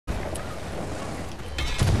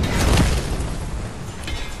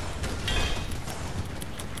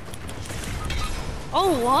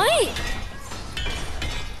Oh, what?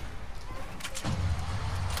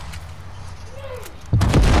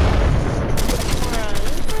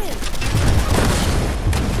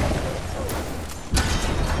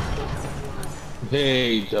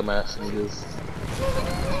 Hey, dumbass niggas.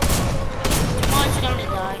 Jamal's gonna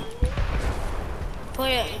die.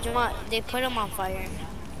 Jamal, they put him on fire.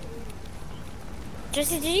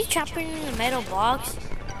 Jesse, did you trap him in the metal box?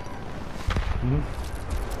 Hmm?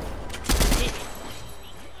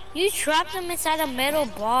 You trapped him inside a metal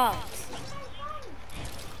box.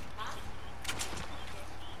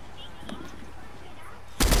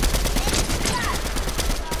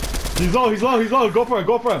 He's low, he's low, he's low. Go for it,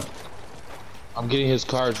 go for it. I'm getting his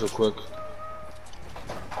cards real quick.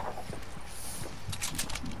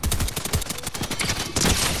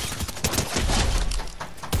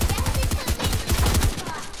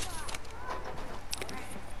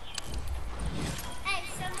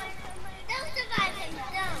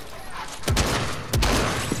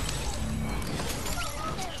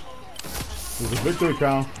 There's a victory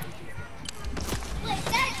crown.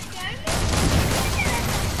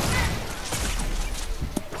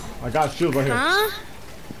 I got shield right here. Huh?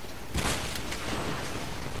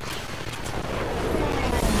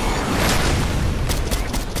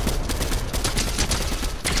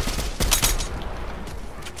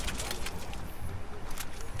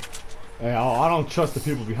 Hey, I don't trust the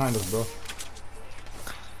people behind us, bro.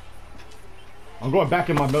 I'm going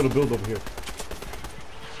back in my metal build over here.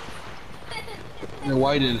 They're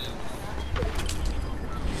whited.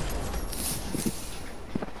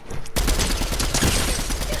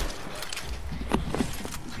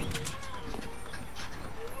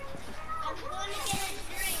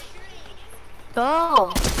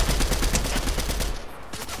 Go.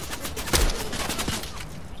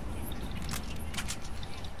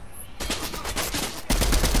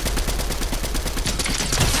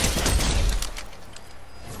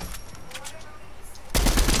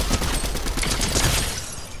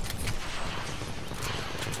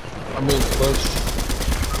 I'm being pushed.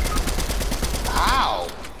 Ow!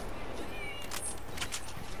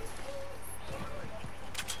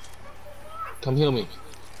 Come heal me.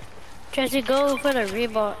 Jesse, go for the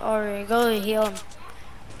rebound or go heal him.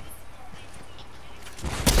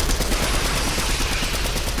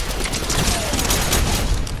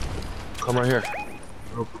 Come right here.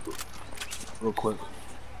 Real quick.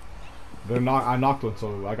 I knocked one,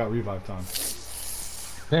 so I got revive time.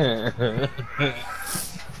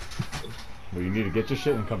 But you need to get your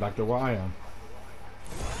shit and come back to where I am.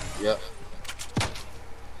 Yep.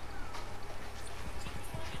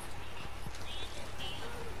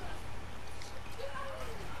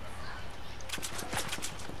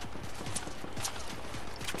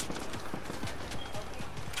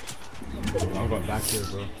 I'm going back here,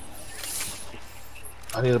 bro.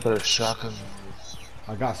 I need a better shotgun.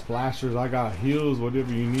 I got splashers, I got heals,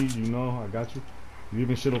 whatever you need, you know, I got you. You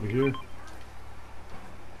even shit over here.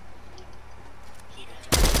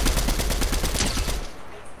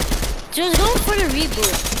 Just go for the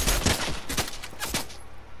reboot.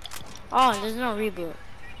 Oh, there's no reboot.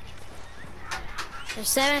 There's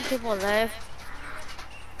 7 people left.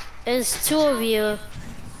 There's 2 of you.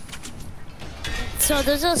 So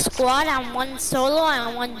there's a squad and 1 solo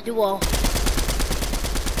and 1 duo.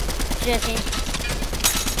 Jesse.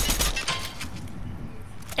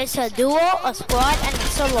 It's a duo, a squad, and a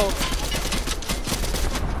solo.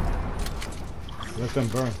 Let them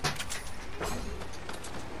burn.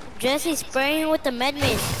 Jesse's spraying with the med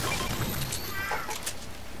mist.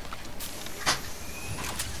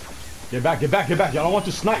 Get back, get back, get back. Y'all don't want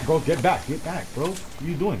to snipe, bro. Get back, bro. What are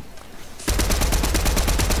you doing?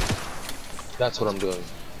 That's what I'm doing.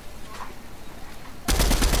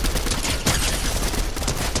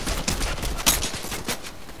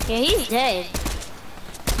 Yeah, he's dead.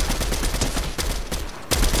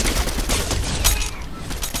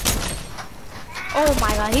 Oh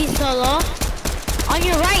my god, he's so low. On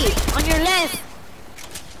your right, on your left.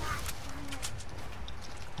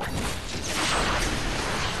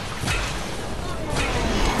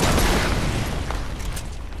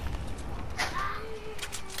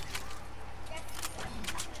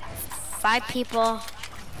 Five people.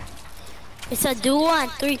 It's a duo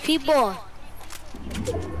and 3 people.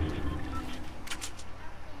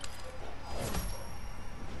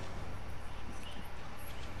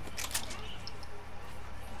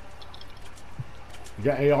 You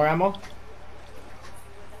got AR ammo?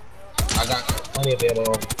 I got plenty of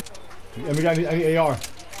ammo. Let me got any AR.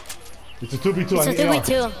 It's a 2v2. It's I a need AR.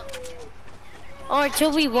 2v2. Or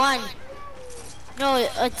 2v1. No,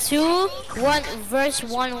 a 2-1 versus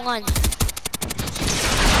 1-1.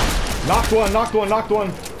 Knocked one, knocked one, knocked one.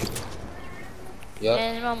 Yep.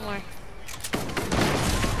 There's one more.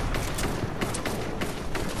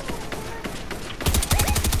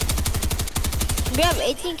 We have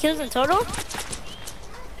 18 kills in total?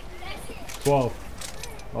 12.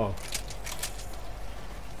 Oh.